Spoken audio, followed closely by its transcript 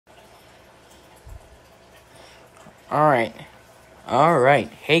Alright.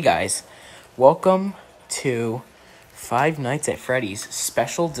 Hey guys, welcome to Five Nights at Freddy's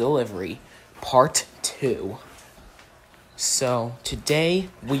Special Delivery Part 2. So, today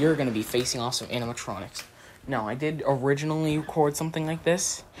we are going to be facing off some animatronics. Now, I did originally record something like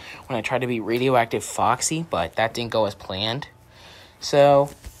this when I tried to be Radioactive Foxy, but that didn't go as planned. So,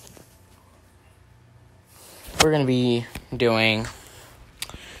 we're going to be doing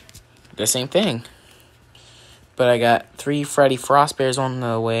the same thing. But I got 3 Freddy Frostbears on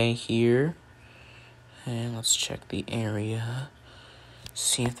the way here. And let's check the area.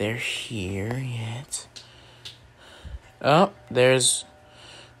 See if they're here yet. Oh, there's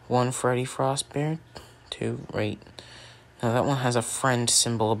 1 Freddy Frostbear. 2, right. Now that one has a friend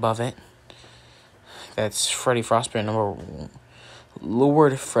symbol above it. That's Freddy Frostbear number...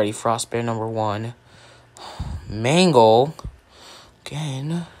 Lord Freddy Frostbear number 1. Mangle.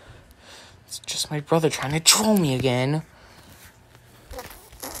 Again. It's just my brother trying to troll me again.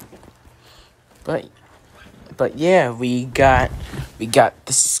 But yeah, we got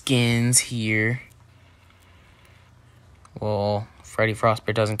the skins here. Well, Freddy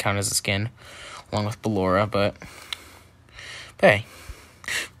Frostbear doesn't count as a skin, along with Ballora, but hey.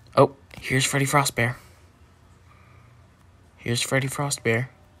 Oh, here's Freddy Frostbear. Here's Freddy Frostbear.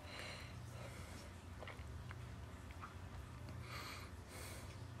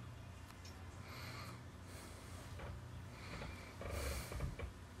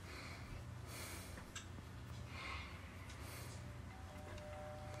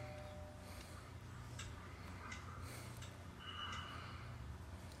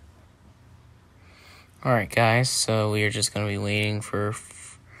 Alright, guys, so we are just going to be waiting for...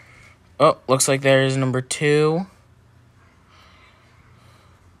 Oh, looks like there's number 2.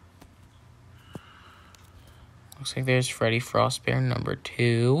 Looks like there's Freddy Frostbear number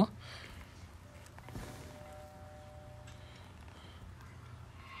 2.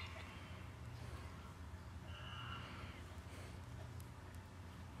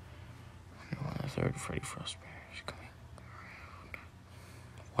 The third Freddy Frostbear is coming.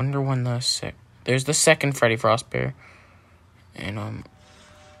 Wonder when the There's the second Freddy Frostbear. And, I'm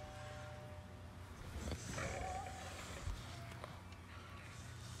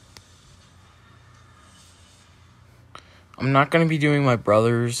not going to be doing my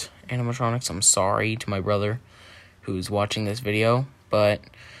brother's animatronics. I'm sorry to my brother who's watching this video. But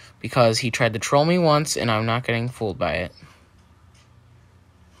because he tried to troll me once and I'm not getting fooled by it.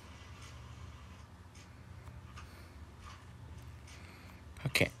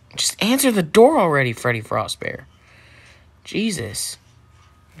 Okay. Just answer the door already, Freddy Frostbear. Jesus.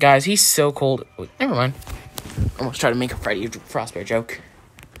 Guys, he's so cold. Wait, never mind. Almost tried to make a Freddy Frostbear joke.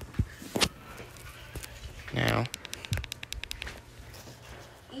 Now.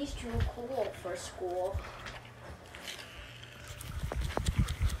 He's too cool for school.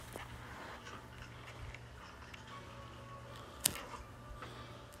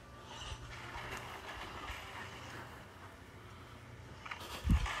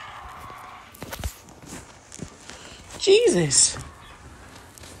 Jesus.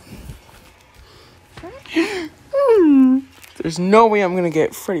 There's no way I'm gonna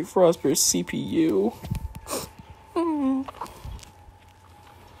get Freddy Frostbear's CPU.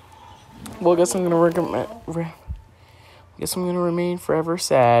 Well, I guess I'm gonna remain forever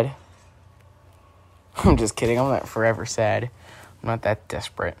sad. I'm just kidding. I'm not forever sad. I'm not that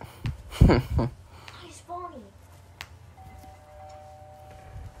desperate. He's funny.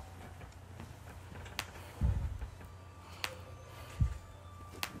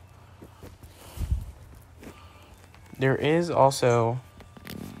 There is also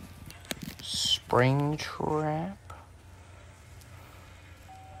Springtrap.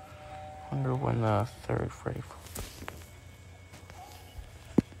 Wonder when the third Freddy.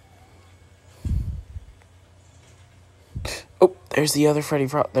 Oh, there's the other Freddy.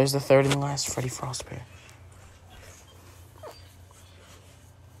 There's the third and last Freddy Frostbear.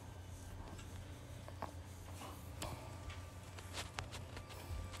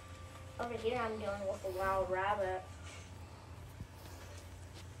 Over here, I'm dealing with a wild rabbit.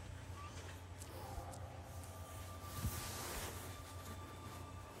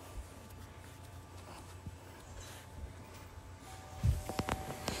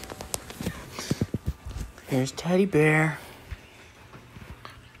 Here's Teddy Bear.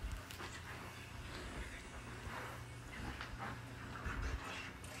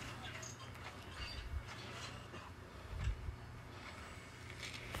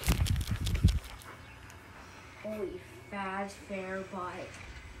 Holy fast fair butt.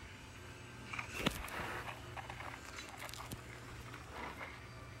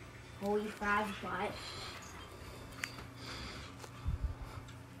 Holy fast butt.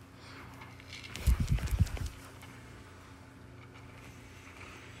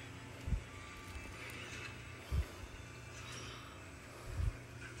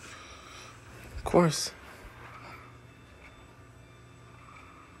 Of course.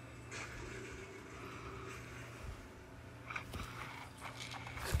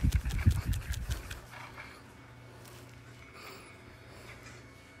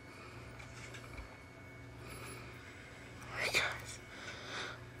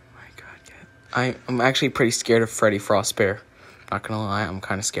 I'm actually pretty scared of Freddy Frostbear. Not gonna lie, I'm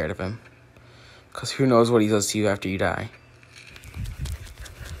kind of scared of him. Because who knows what he does to you after you die.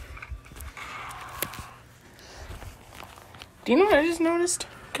 Do you know what I just noticed,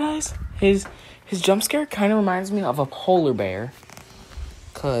 guys? His jump scare kind of reminds me of a polar bear.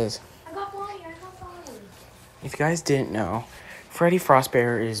 Because if you guys didn't know, Freddy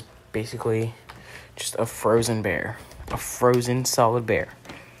Frostbear is basically just a frozen bear. A frozen solid bear.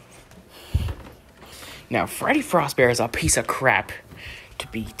 Now, Freddy Frostbear is a piece of crap to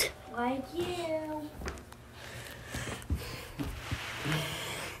beat. Like you.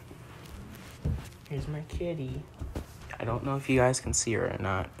 Here's my kitty. I don't know if you guys can see her or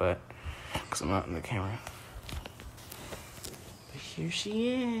not, but because I'm not in the camera. But here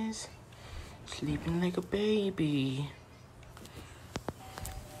she is, sleeping like a baby.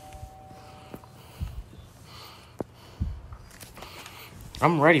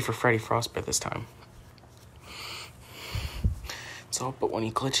 I'm ready for Freddy Frostbear this time. So, but when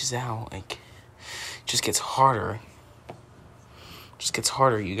he glitches out, like, it just gets harder. Just gets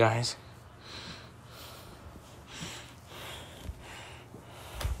harder, you guys.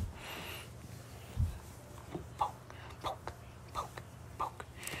 Poke, poke, poke, poke.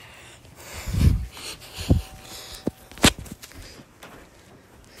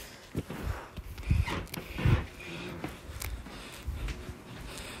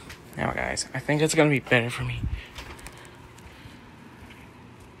 Now, guys, I think it's gonna be better for me.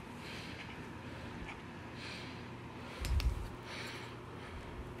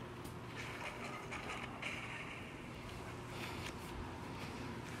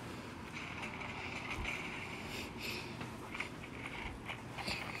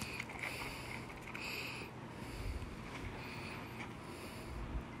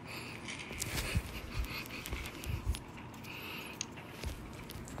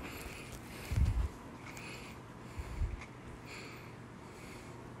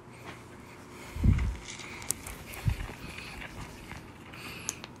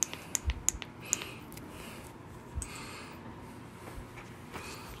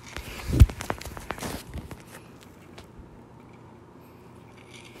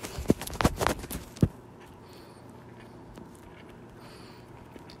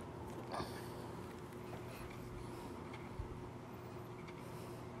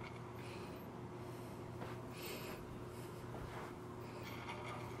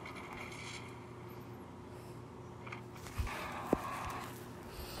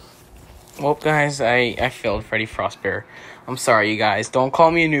 Well, guys, I failed Freddy Frostbear. I'm sorry, you guys. Don't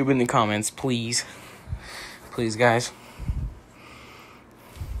call me a noob in the comments, please. Please, guys.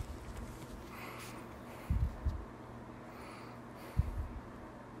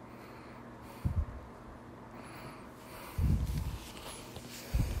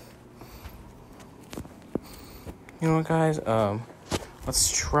 You know what, guys?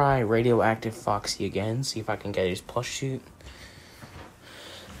 Let's try Radioactive Foxy again. See if I can get his plush suit.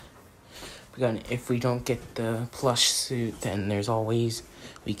 If we don't get the plush suit, then there's always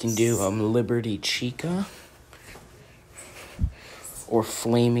we can do Liberty Chica or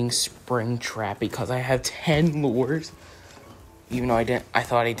Flaming Springtrap because I have 10 lures. Even though I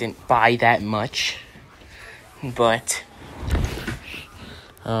thought I didn't buy that much, but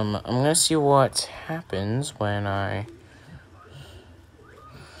I'm gonna see what happens when I.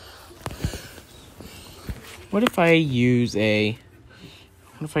 What if I use a?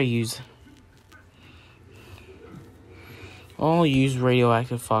 What if I use? I'll use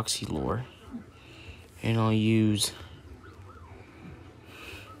Radioactive Foxy lure, and I'll use.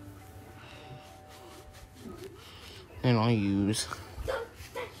 And I'll use.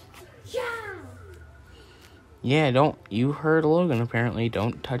 Yeah, don't. You heard Logan apparently.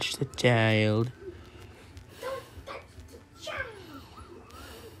 Don't touch the child.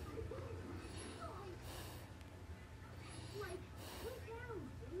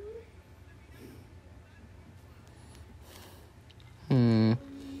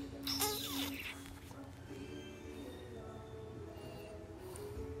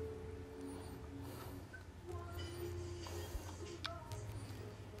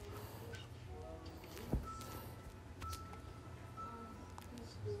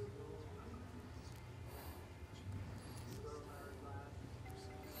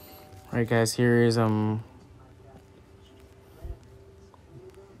 Alright, guys, here is,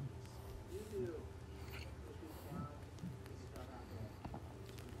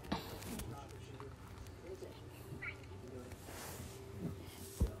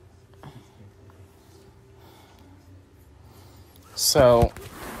 So,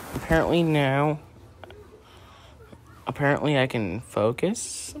 apparently I can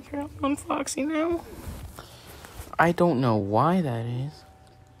focus on Foxy now. I don't know why that is.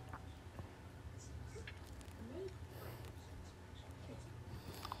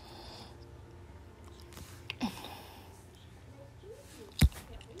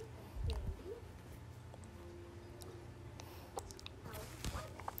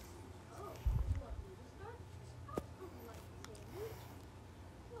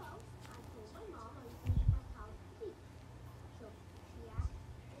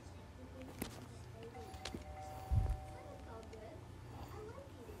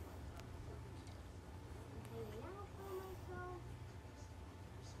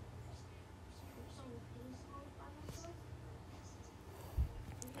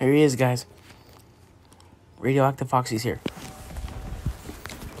 Here he is, guys. Radioactive Foxy's here.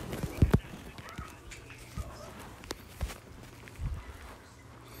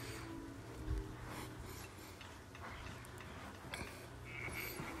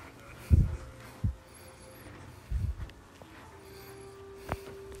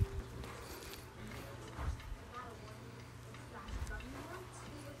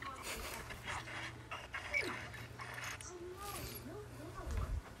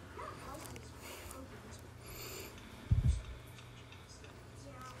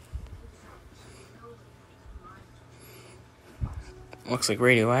 Looks like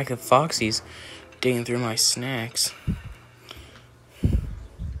Radioactive Foxy's digging through my snacks.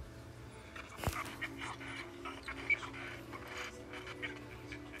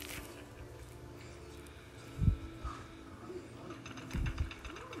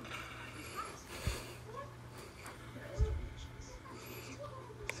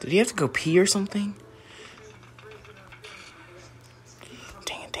 Did he have to go pee or something?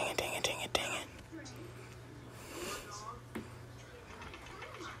 Dang it, dang it, dang it, dang it, dang it.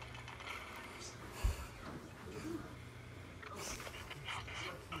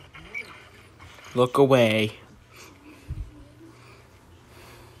 Look away.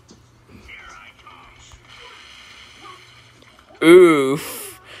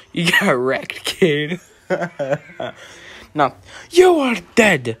 Oof. You got wrecked, kid. Now, you are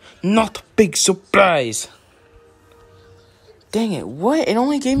dead. Not big surprise. Dang it, what? It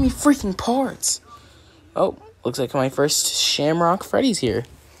only gave me freaking parts. Oh, looks like my first Shamrock Freddy's here.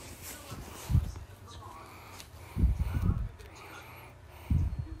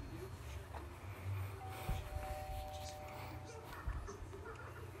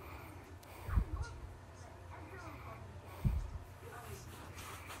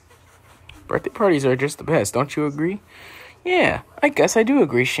 Birthday parties are just the best, don't you agree? Yeah, I guess I do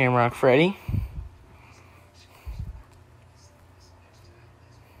agree, Shamrock Freddy.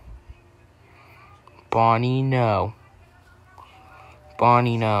 Bonnie, no.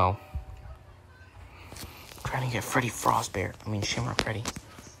 Bonnie, no. I'm trying to get Freddy Shamrock Freddy.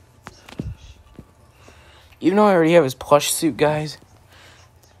 Even though I already have his plush suit, guys.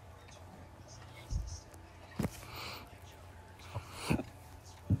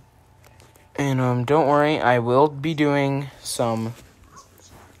 And, don't worry, I will be doing some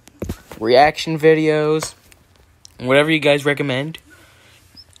reaction videos. Whatever you guys recommend,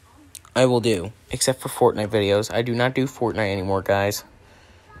 I will do. Except for Fortnite videos. I do not do Fortnite anymore, guys.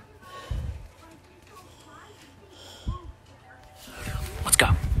 Let's go.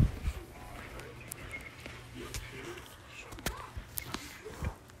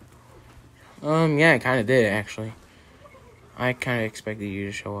 Yeah, I kind of did, actually. I kind of expected you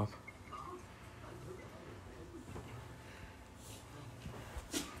to show up.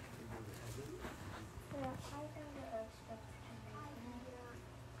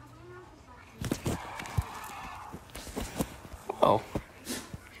 Oh.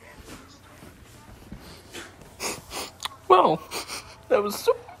 Well, that was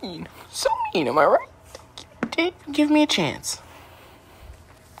so mean. So mean, am I right? Did give me a chance.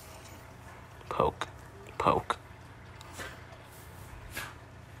 Poke. Poke.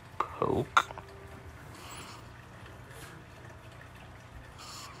 Poke.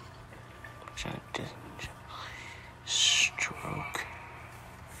 Stroke.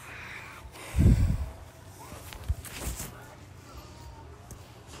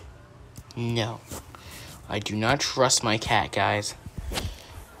 No. I do not trust my cat, guys.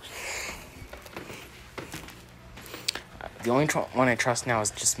 The only one I trust now is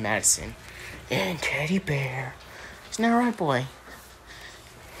just Madison. And Teddy Bear. Isn't that right, boy?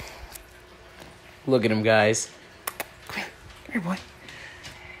 Look at him, guys. Come here, boy.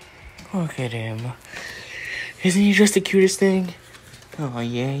 Look at him. Isn't he just the cutest thing? Oh,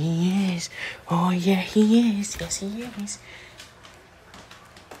 yeah, he is. Oh, yeah, he is. Yes, he is.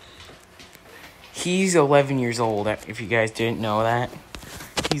 He's 11 years old, if you guys didn't know that.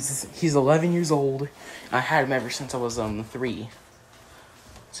 He's 11 years old. I had him ever since I was 3.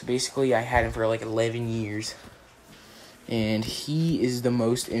 So basically, I had him for like 11 years. And he is the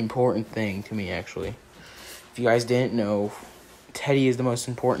most important thing to me, actually. If you guys didn't know, Teddy is the most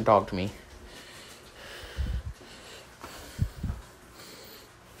important dog to me.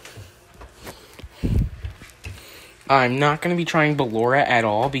 I'm not going to be trying Ballora at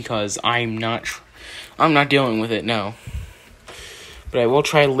all because I'm not dealing with it, no. But I will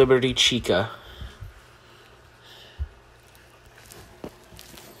try Liberty Chica.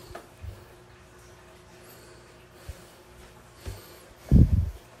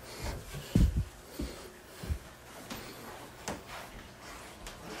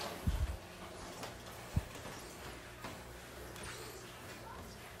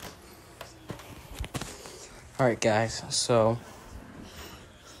 Alright guys, so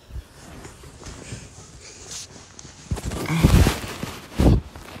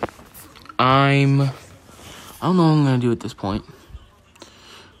I don't know what I'm gonna do at this point.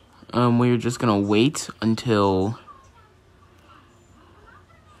 We're just gonna wait until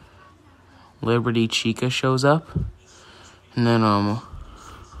Liberty Chica shows up. And then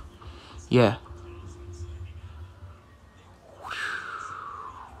yeah.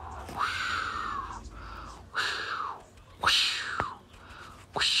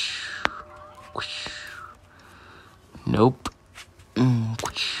 Nope.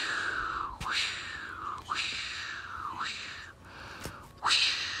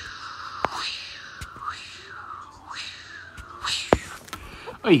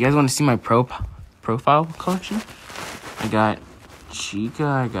 Oh, you guys want to see my profile collection? I got Chica,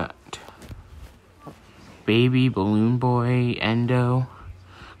 I got Baby, Balloon Boy, Endo,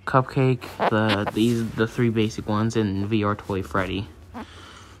 Cupcake, the 3 basic ones, and VR Toy Freddy.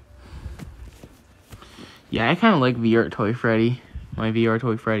 Yeah, I kind of like VR Toy Freddy. My VR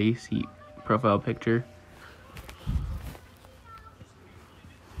Toy Freddy profile picture.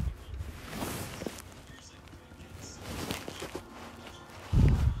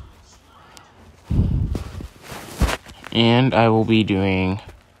 And I will be doing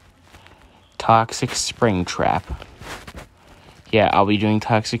Toxic Springtrap. Yeah, I'll be doing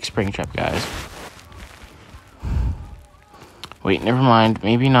Toxic Springtrap, guys. Wait, never mind.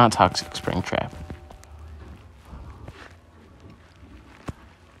 Maybe not Toxic Springtrap.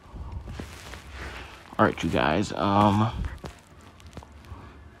 Alright, you guys.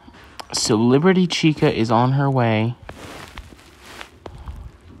 So Liberty Chica is on her way.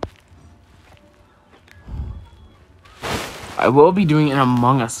 I will be doing an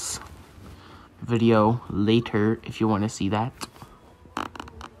Among Us video later if you want to see that.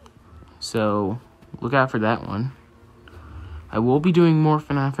 So look out for that one. I will be doing more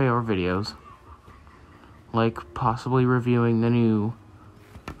FNAF AR videos. Like possibly reviewing the new...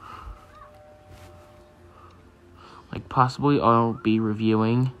 I'll be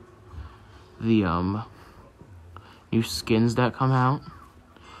reviewing the new skins that come out,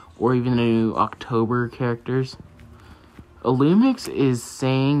 or even the new October characters. Illumix is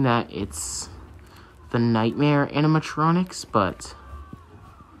saying that it's the Nightmare animatronics, but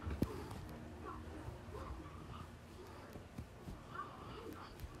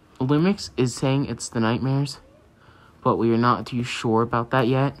Illumix is saying it's the Nightmares, but we are not too sure about that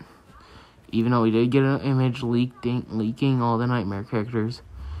yet. Even though we did get an image leaking all the Nightmare characters,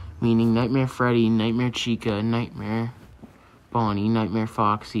 meaning Nightmare Freddy, Nightmare Chica, Nightmare Bonnie, Nightmare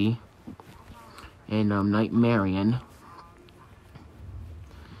Foxy, and Nightmarian.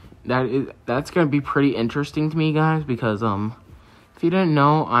 That's gonna be pretty interesting to me, guys, because if you didn't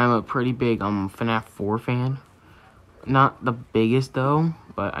know, I'm a pretty big FNAF 4 fan. Not the biggest though,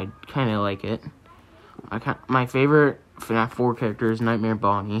 but I kind of like it. My favorite FNAF 4 character is Nightmare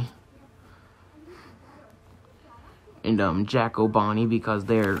Bonnie and Jacko Bonnie, because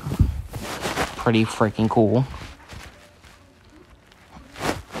they're pretty freaking cool.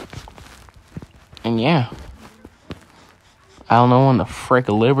 And yeah, I don't know when the frick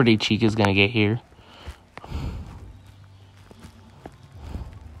Liberty Chica is gonna get here.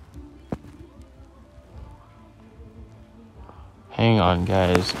 Hang on,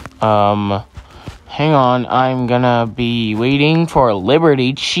 guys. Hang on. I'm gonna be waiting for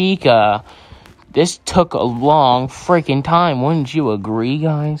Liberty Chica. This took a long freaking time. Wouldn't you agree,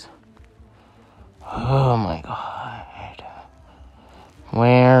 guys? Oh my god.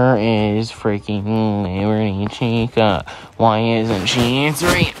 Where is freaking Liberty Chica? Why isn't she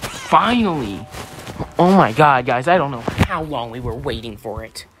answering it? Finally! Oh my god, guys. I don't know how long we were waiting for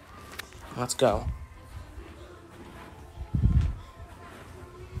it. Let's go.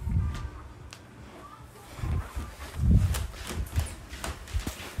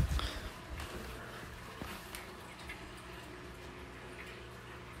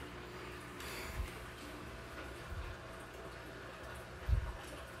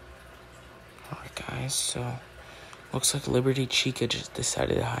 guys, so looks like Liberty Chica just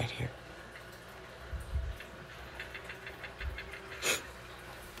decided to hide here.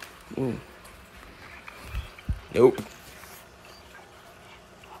 Ooh. Nope.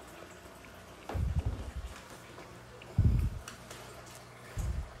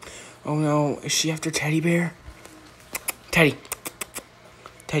 Oh no, is she after Teddy Bear? Teddy,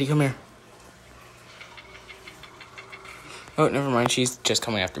 come here. Oh, never mind, she's just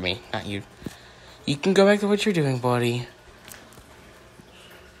coming after me, not you. You can go back to what you're doing, buddy.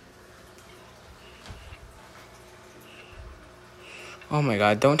 Oh my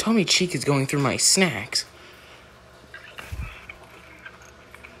god, don't tell me Cheek is going through my snacks.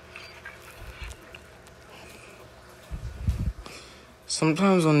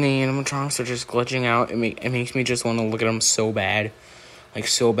 Sometimes when the animatronics are just glitching out, it makes me just want to look at them so bad. Like,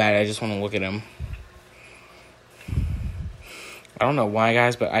 so bad, I just want to look at them. I don't know why,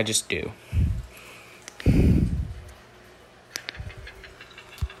 guys, but I just do.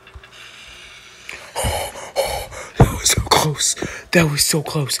 That was so close. That was so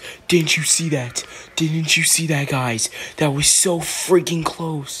close. Didn't you see that? Didn't you see that, guys? That was so freaking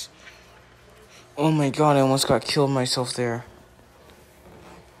close. Oh my god, I almost got killed myself there.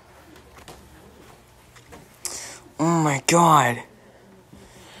 Oh my god.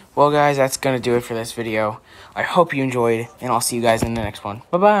 Well, guys, that's going to do it for this video. I hope you enjoyed, and I'll see you guys in the next one.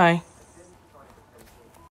 Bye-bye.